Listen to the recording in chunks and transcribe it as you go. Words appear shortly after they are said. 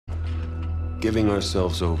giving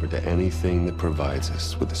ourselves over to anything that provides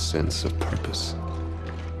us with a sense of purpose.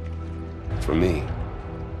 For me,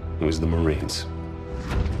 it was the Marines.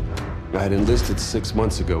 I had enlisted 6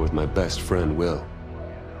 months ago with my best friend, Will.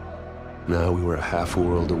 Now we were a half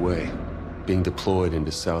world away, being deployed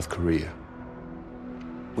into South Korea.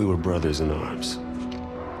 We were brothers in arms.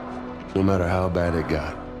 No matter how bad it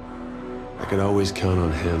got, I could always count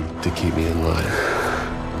on him to keep me in line.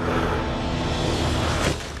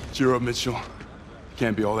 Cheer up, Mitchell.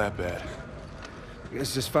 Can't be all that bad.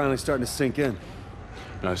 It's just finally starting to sink in.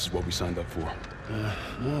 No, this is what we signed up for.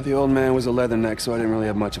 Well, the old man was a leatherneck, so I didn't really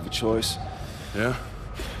have much of a choice. Yeah?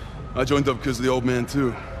 I joined up because of the old man,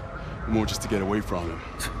 too. More just to get away from him.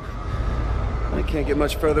 I can't get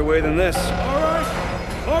much further away than this.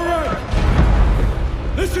 All right!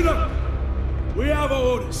 Listen up! We have our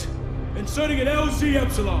orders. Inserting an LZ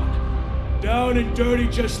Epsilon. Down and dirty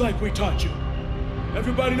just like we taught you.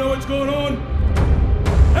 Everybody know what's going on?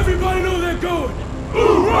 Everybody know they're going!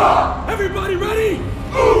 Hoorah! Everybody ready?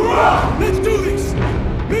 Hoorah! Let's do this!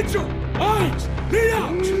 Mitchell, Hines, lead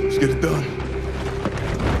out! Let's get it done.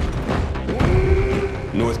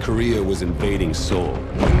 North Korea was invading Seoul.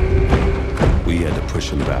 We had to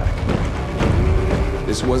push them back.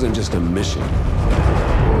 This wasn't just a mission.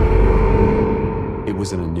 It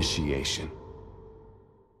was an initiation.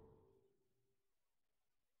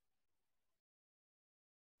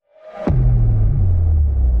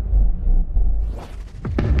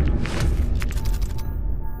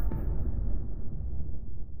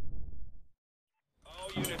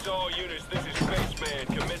 All units, this is Spaceman,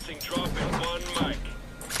 commencing drop in 1 mic.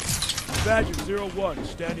 Badger 01,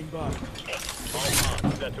 standing by. All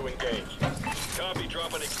on, set to engage. Copy,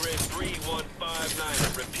 dropping at grid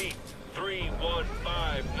 3159er. Repeat,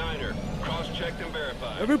 3159er. Cross-checked and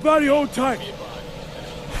verified. Everybody hold tight.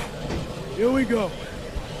 Here we go.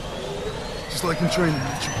 Just like in training,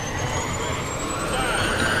 Mitchell.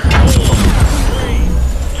 5, 4, 3,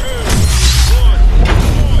 2,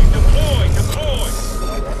 1. Deploy!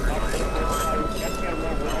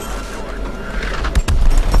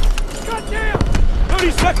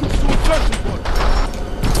 30 seconds to insertion point.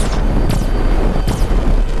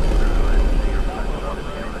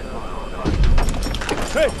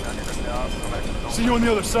 Hey! See you on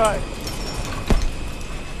the other side.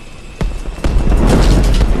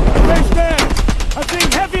 Spaceman! I'm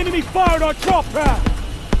seeing heavy enemy fire on our drop path!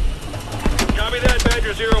 Copy that,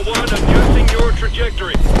 Badger 01. Adjusting your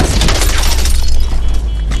trajectory.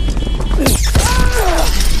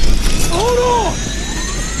 Hold on!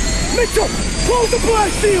 Mitchell! Close the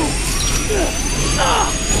blast shield!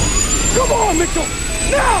 Come on, Mitchell!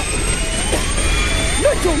 Now!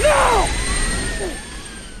 Mitchell, now!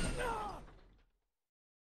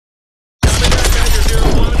 Badger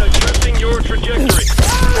 01, adjusting your trajectory.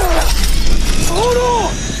 Hold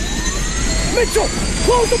on! Mitchell!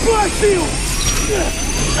 Close the blast shield!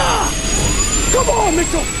 Come on,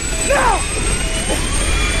 Mitchell! Now!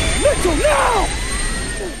 Mitchell, now!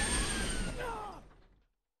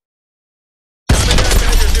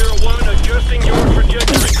 Adjusting your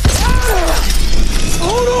trajectory.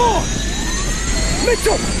 Hold on!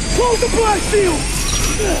 Mitchell! Close the blast shield!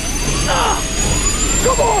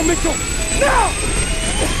 Come on, Mitchell! Now!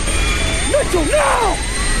 Mitchell, now!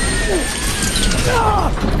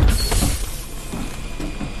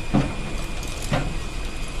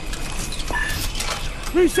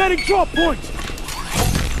 Resetting drop point!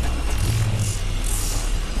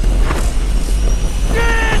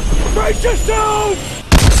 Brace yourself!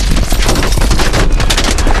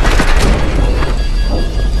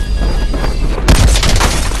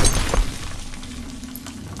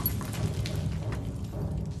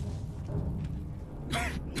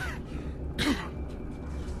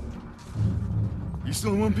 You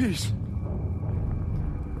still in one piece?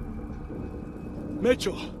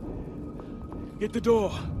 Mitchell, get the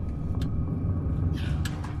door.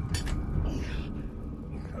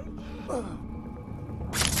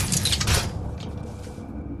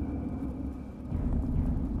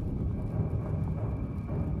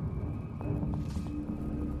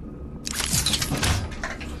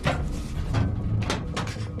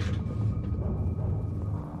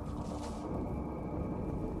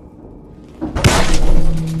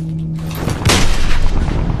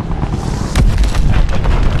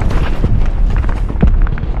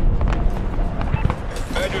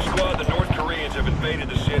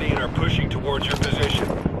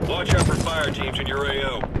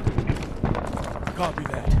 Copy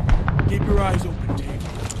that. Keep your eyes open, team.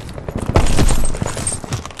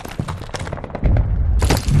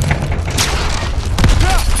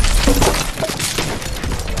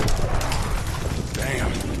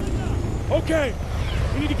 Damn. Okay,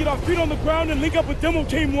 we need to get our feet on the ground and link up with Demo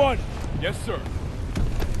Team 1. Yes, sir.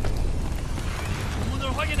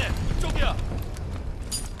 문을 확인해. 이쪽이야.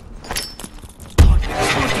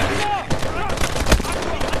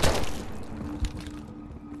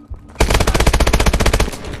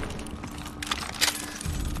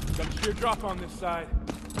 Got a sheer drop on this side.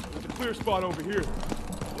 There's a clear spot over here.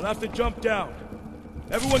 We'll have to jump down.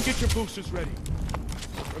 Everyone get your boosters ready.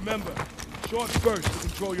 Remember, short burst to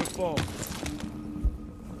control your fall.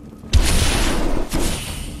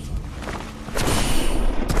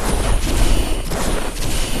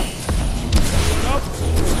 Up.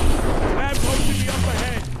 Man posting me up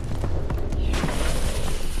ahead.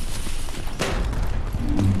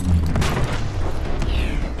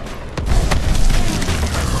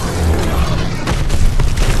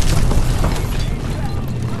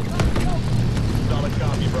 Solid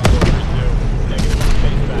copy, Bravo 3-2. Negative.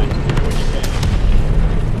 Face back. Do what you can.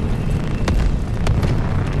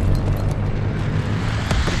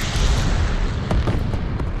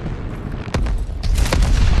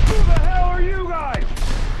 Who the hell are you guys?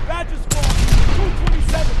 Badger Squad,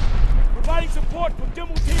 227. Providing support for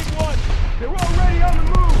Demo Team 1. They're already on the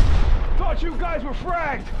move! Thought you guys were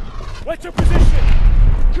fragged! What's your position?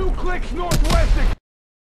 2 clicks northwest of...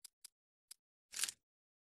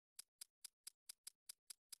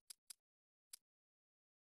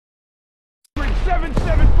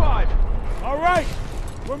 775! All right,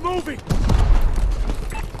 we're moving.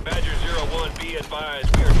 Badger 01, be advised.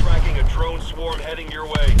 We are tracking a drone swarm heading your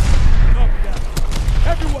way. Copy that.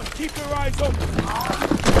 Everyone, keep your eyes open.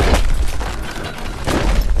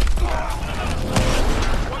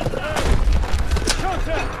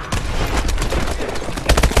 Contact!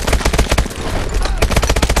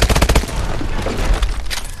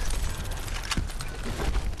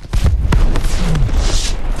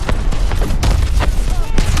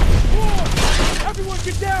 Everyone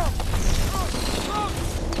get down!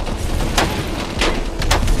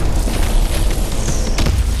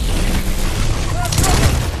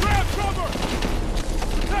 Grab cover!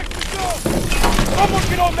 Protect the zone! Someone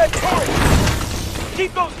get on that turret!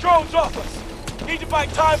 Keep those drones off us! Need to buy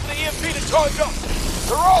time for the EMP to charge up!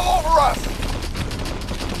 They're all over us!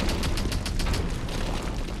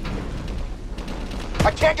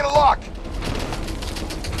 I can't get a lock!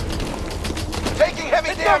 Taking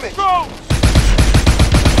heavy damage! Drones!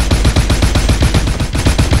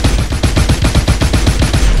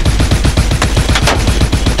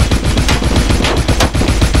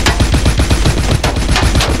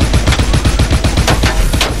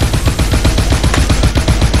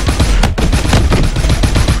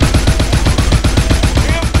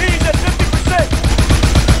 EMP's at 50%!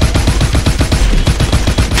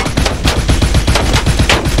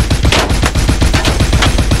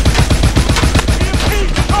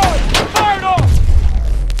 EMP's charged! Fired off!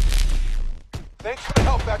 Thanks for the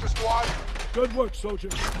help, Badger Squad! Good work, soldier.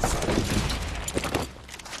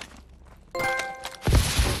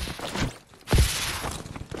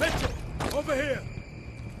 Mitchell, over here.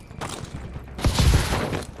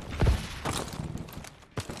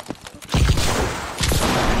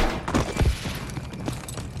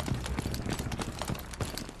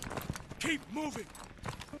 Keep moving.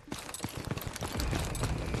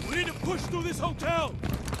 We need to push through this hotel.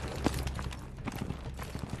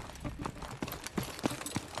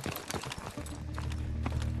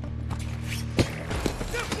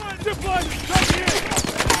 Zip line is coming in!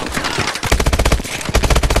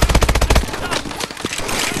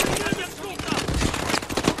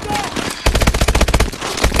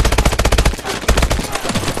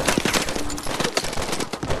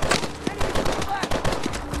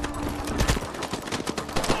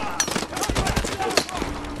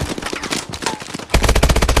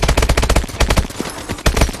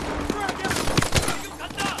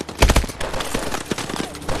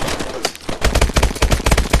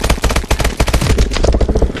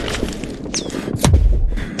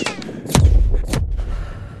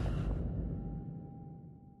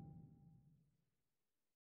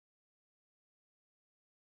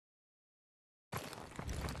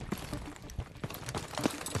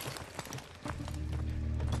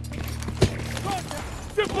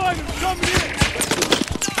 Zip line is coming in!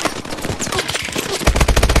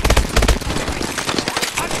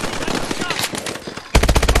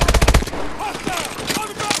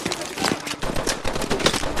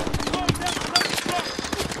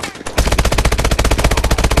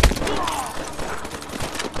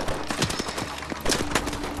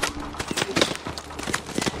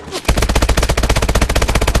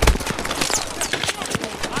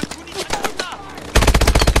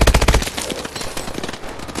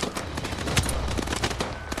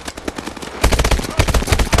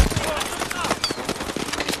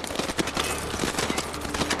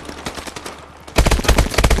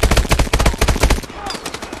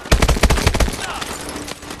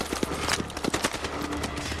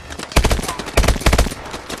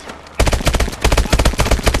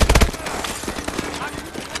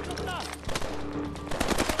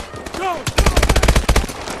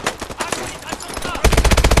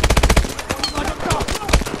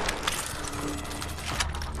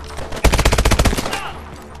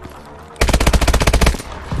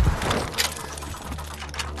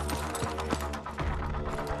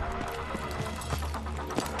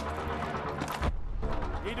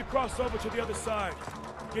 over to the other side.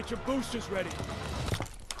 Get your boosters ready.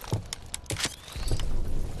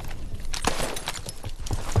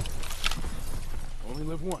 Only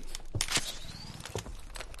live once.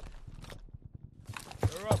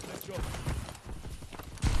 You're up, let's go.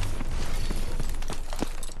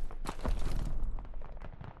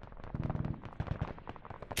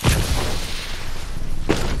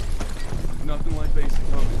 Nothing like basic,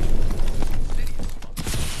 huh?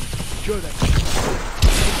 Sure that.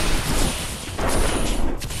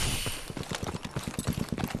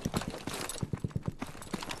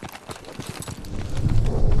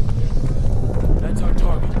 That's our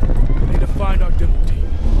target. We need to find our demo team.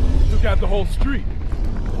 Took out the whole street.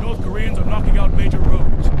 The North Koreans are knocking out major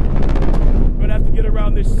roads. We're gonna have to get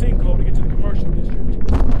around this sinkhole to get to the commercial district.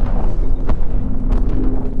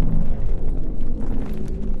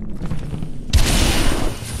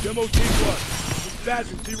 Demo Team 1, it's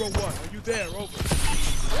Badger 01. Are you there? Over.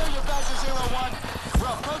 Here, you Badger 01. We're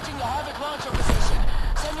approaching the Havoc launcher position.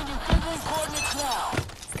 Sending you Finland coordinates now.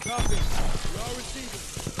 Copy. We are receiving.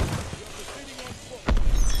 We are proceeding on foot.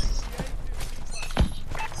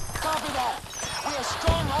 Copy that. We are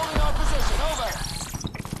strong holding our position. Over.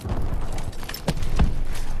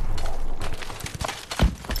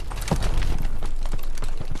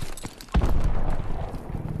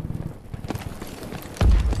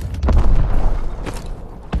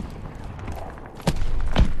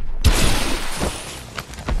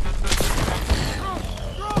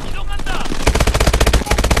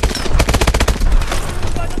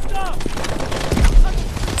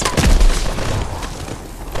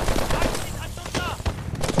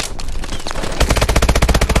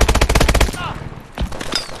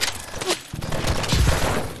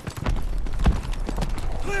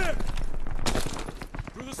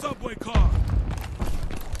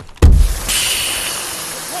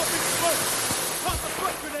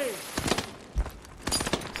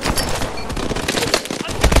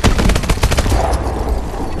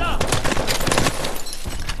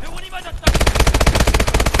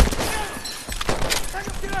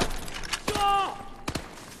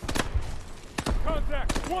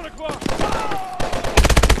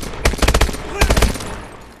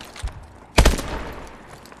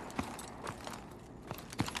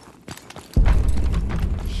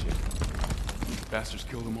 Bastards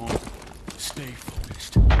killed them all. Stay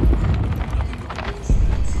focused.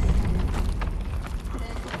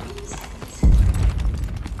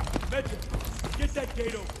 Metro, get that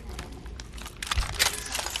gate open.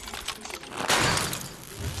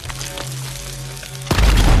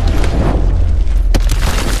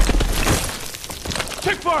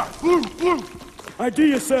 Take fire! Blue! Blue! ID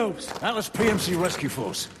yourselves. Atlas PMC Rescue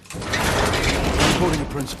Force. Reporting a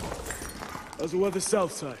principal. How's the weather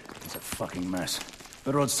south side? It's a fucking mess.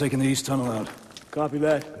 Better odds taking the east tunnel out. Copy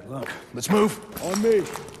that. Good luck. Let's move. On me.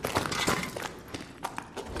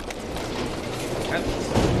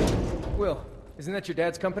 Will, isn't that your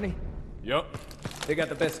dad's company? Yup. They got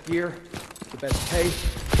the best gear, the best pay.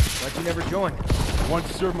 Why'd you never join? I wanted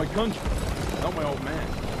to serve my country. Not my old man.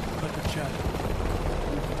 Cut the chatter.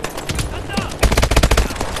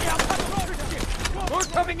 We're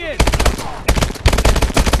coming in!